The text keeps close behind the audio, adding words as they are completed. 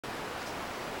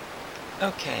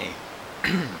Okay.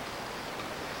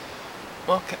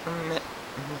 Welcome,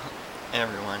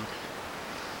 everyone.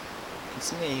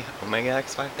 It's me, Omega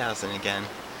X5000 again.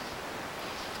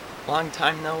 Long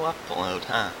time no upload,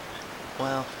 huh?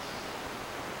 Well,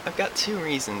 I've got two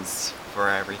reasons for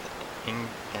everything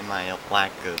and my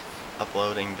lack of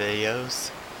uploading videos.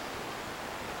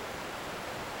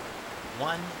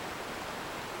 One,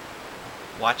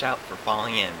 watch out for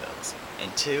falling anvils.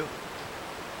 And two,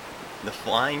 the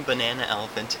flying banana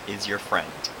elephant is your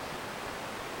friend.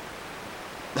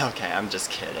 Okay, I'm just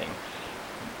kidding.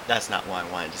 That's not what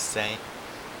I wanted to say.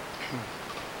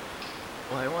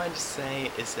 What I wanted to say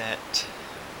is that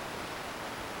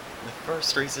the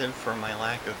first reason for my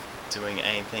lack of doing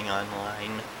anything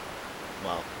online,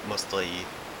 well, mostly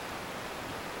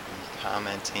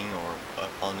commenting or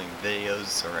uploading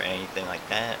videos or anything like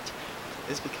that,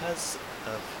 is because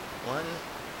of, one,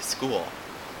 school.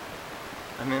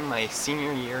 I'm in my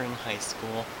senior year in high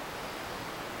school,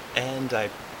 and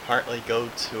I partly go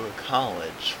to a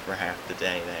college for half the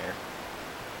day there.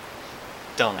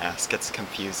 Don't ask, it's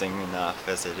confusing enough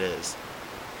as it is.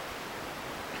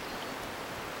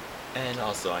 And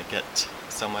also I get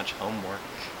so much homework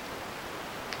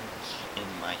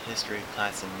in my history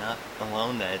class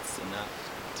alone that it's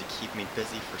enough to keep me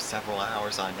busy for several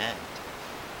hours on end.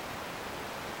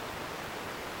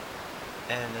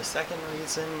 And the second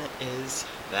reason is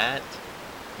that,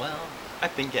 well,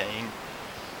 I've been getting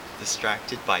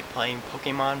distracted by playing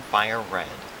Pokemon Fire Red.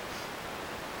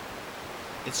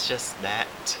 It's just that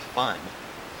fun.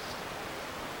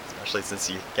 Especially since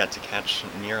you get to catch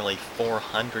nearly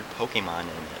 400 Pokemon in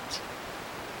it.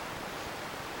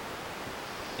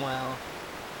 Well,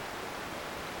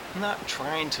 I'm not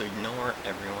trying to ignore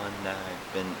everyone that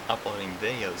I've been uploading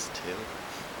videos to.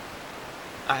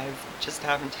 I just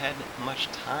haven't had much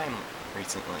time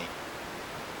recently.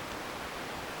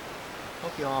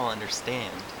 Hope you all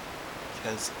understand,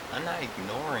 because I'm not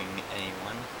ignoring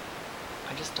anyone.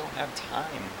 I just don't have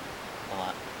time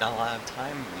not a lot of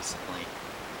time recently.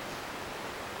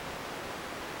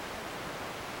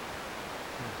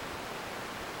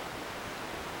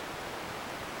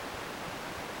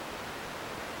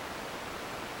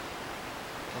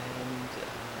 And,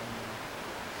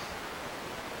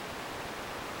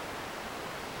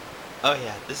 oh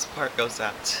yeah, this part goes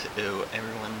out to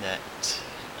everyone that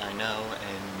I know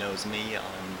and knows me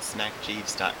on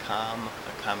smackjeeves.com,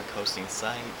 a comic hosting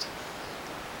site.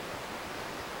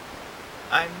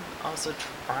 I'm also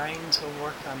trying to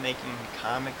work on making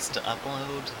comics to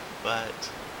upload,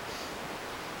 but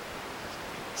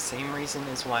same reason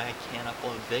is why I can't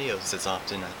upload videos as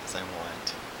often as I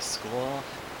want. School,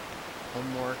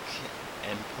 homework,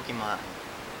 and Pokemon.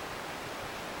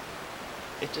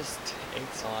 It just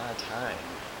takes a lot of time.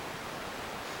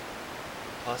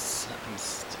 Plus, I'm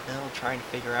still trying to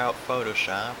figure out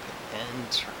Photoshop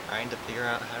and trying to figure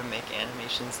out how to make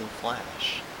animations in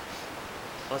Flash.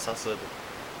 Plus, also, the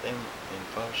thing in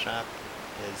Photoshop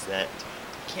is that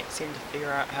I can't seem to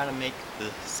figure out how to make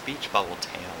the speech bubble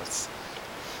tails.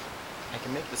 I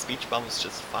can make the speech bubbles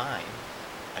just fine.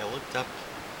 I looked up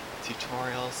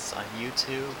tutorials on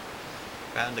YouTube,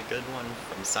 found a good one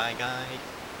from SciGuide,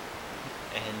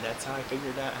 and that's how I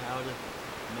figured out how to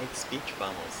make speech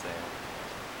bubbles there.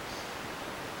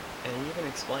 And it even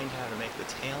explained how to make the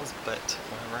tails, but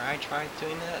whenever I tried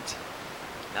doing that,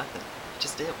 nothing. It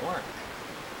just didn't work.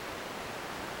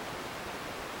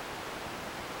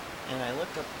 And I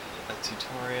looked up a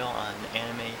tutorial on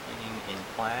animating in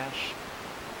Flash,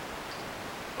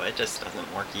 but it just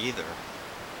doesn't work either.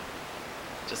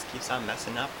 It just keeps on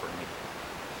messing up for me.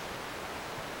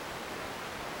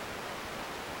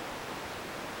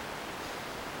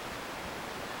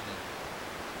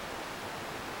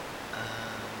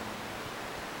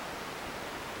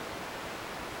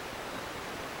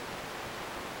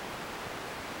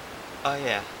 Oh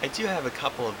yeah, I do have a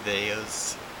couple of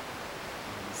videos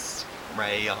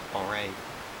ready already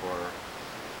for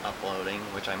uploading,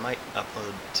 which I might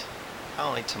upload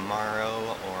probably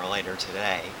tomorrow or later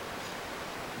today.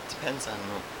 It depends on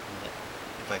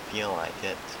if I feel like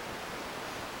it.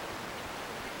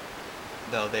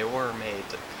 Though they were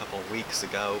made a couple weeks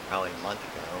ago, probably a month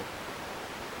ago.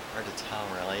 Hard to tell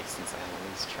really, since I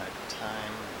lose track of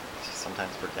time. I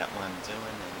sometimes forget what I'm doing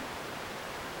and...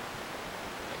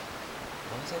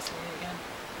 What was I saying again?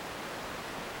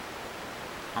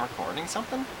 I'm recording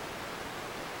something?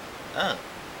 Oh.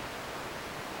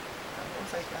 What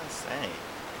was I gonna say?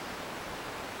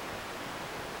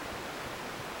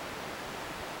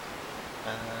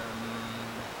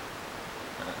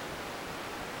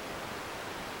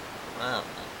 Well...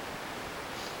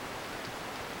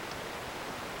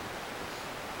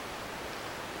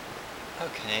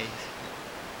 Okay,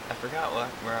 I forgot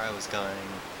where I was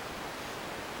going,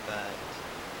 but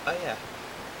oh yeah,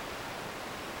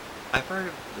 I've heard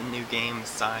of the new game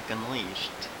Sonic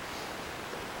Unleashed,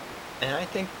 and I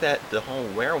think that the whole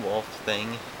werewolf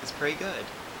thing is pretty good.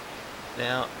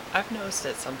 Now, I've noticed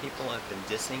that some people have been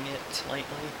dissing it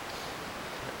lately.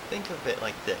 Think of it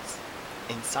like this.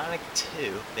 In Sonic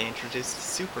 2, they introduced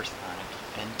Super Sonic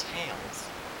and Tails.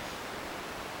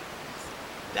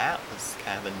 That was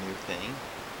kind of a new thing,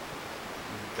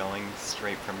 going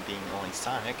straight from being only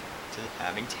Sonic to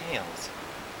having Tails,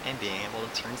 and being able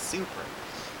to turn Super.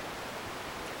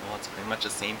 Well, it's pretty much the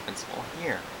same principle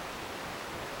here.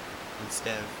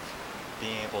 Instead of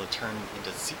being able to turn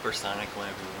into Super Sonic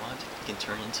whenever you want, you can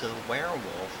turn into a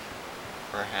werewolf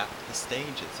for half the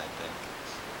stages, I think.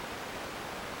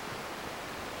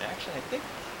 Actually, I think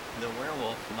the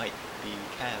werewolf might be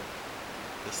kind of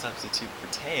the substitute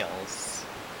for Tails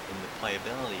in the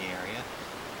playability area,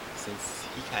 since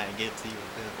he kind of gives you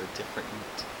a bit of a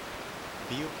different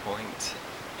viewpoint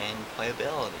and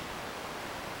playability.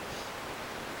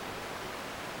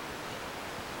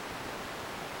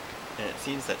 And it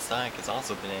seems that Sonic has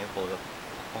also been able to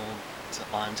hold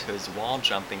on to his wall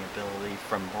jumping ability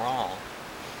from Brawl,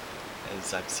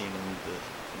 as I've seen in the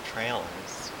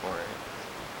trailers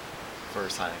for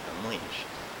Sonic Unleashed.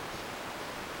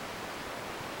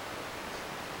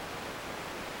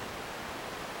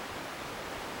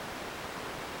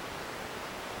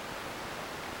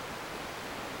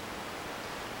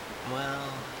 Well,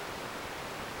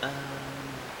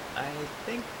 I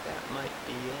think that might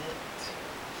be it.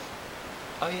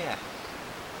 Oh yeah,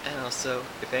 and also,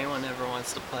 if anyone ever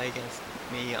wants to play against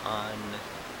me on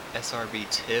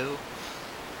SRB2,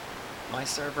 my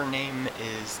server name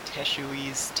is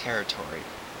Teshui's Territory.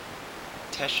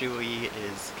 Teshui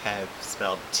is kind of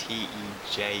spelled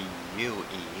T-E-J-U-E,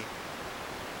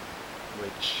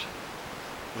 which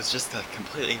was just a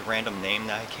completely random name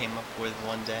that I came up with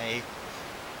one day,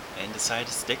 and decided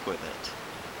to stick with it.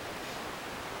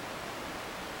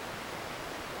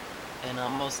 And I'll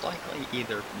most likely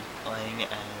either be playing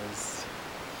as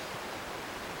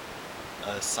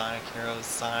a Sonic Heroes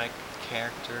Sonic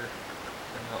character,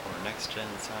 or Next Gen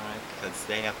Sonic, because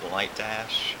they have the Light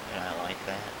Dash, and I like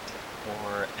that,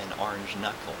 or an Orange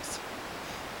Knuckles.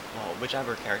 Well,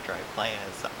 whichever character I play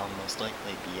as, I'll most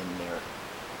likely be in their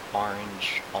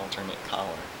orange alternate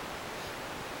color.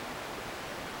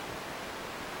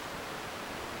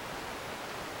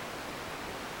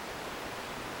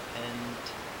 And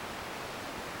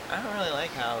I don't really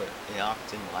like how it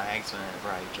often lags whenever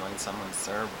I join someone's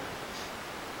server.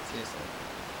 Seriously.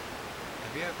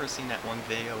 Have you ever seen that one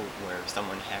video where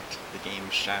someone hacked the game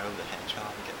Shadow the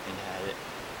Hedgehog and had it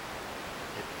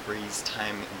freeze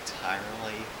time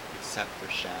entirely except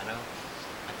for Shadow?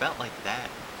 I felt like that.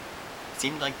 It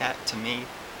seemed like that to me.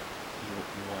 You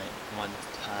went one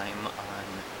time on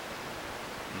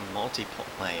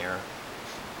multiplayer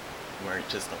where it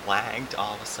just lagged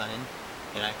all of a sudden,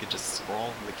 and I could just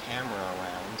scroll the camera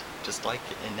around just like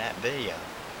in that video.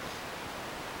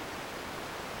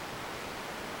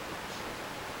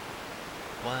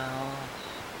 Well,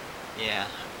 yeah,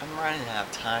 I'm running out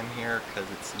of time here because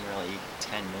it's nearly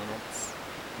 10 minutes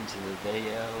into the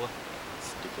video.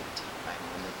 Stupid time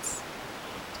limits.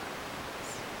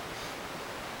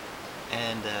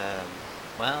 And,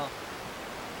 well,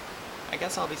 I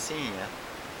guess I'll be seeing ya.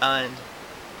 And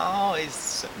I'll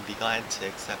always be glad to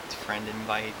accept friend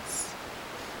invites.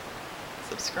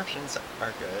 Subscriptions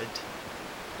are good,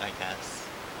 I guess.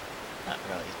 Not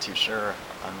really too sure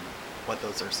on what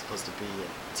those are supposed to be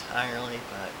entirely,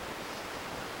 but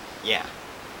yeah,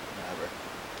 whatever.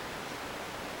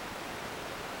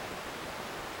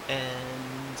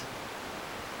 And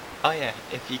oh yeah,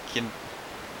 if you can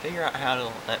figure out how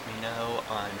to let me know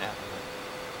on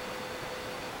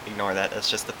ignore that, that's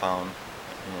just the phone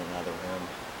in another room.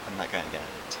 I'm not gonna get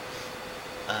it.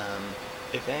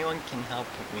 If anyone can help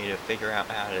me to figure out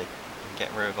how to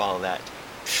get rid of all of that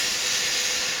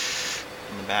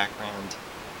in the background,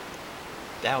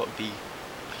 that would be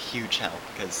a huge help,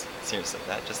 because seriously,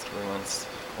 that just ruins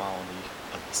the quality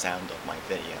of the sound of my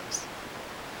videos.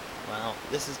 Well,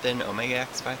 this has been Omega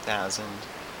X5000,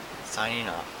 signing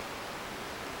off.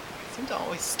 I seem to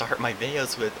always start my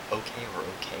videos with okay or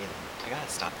okay then. I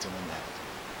gotta stop doing that.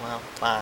 Well, bye.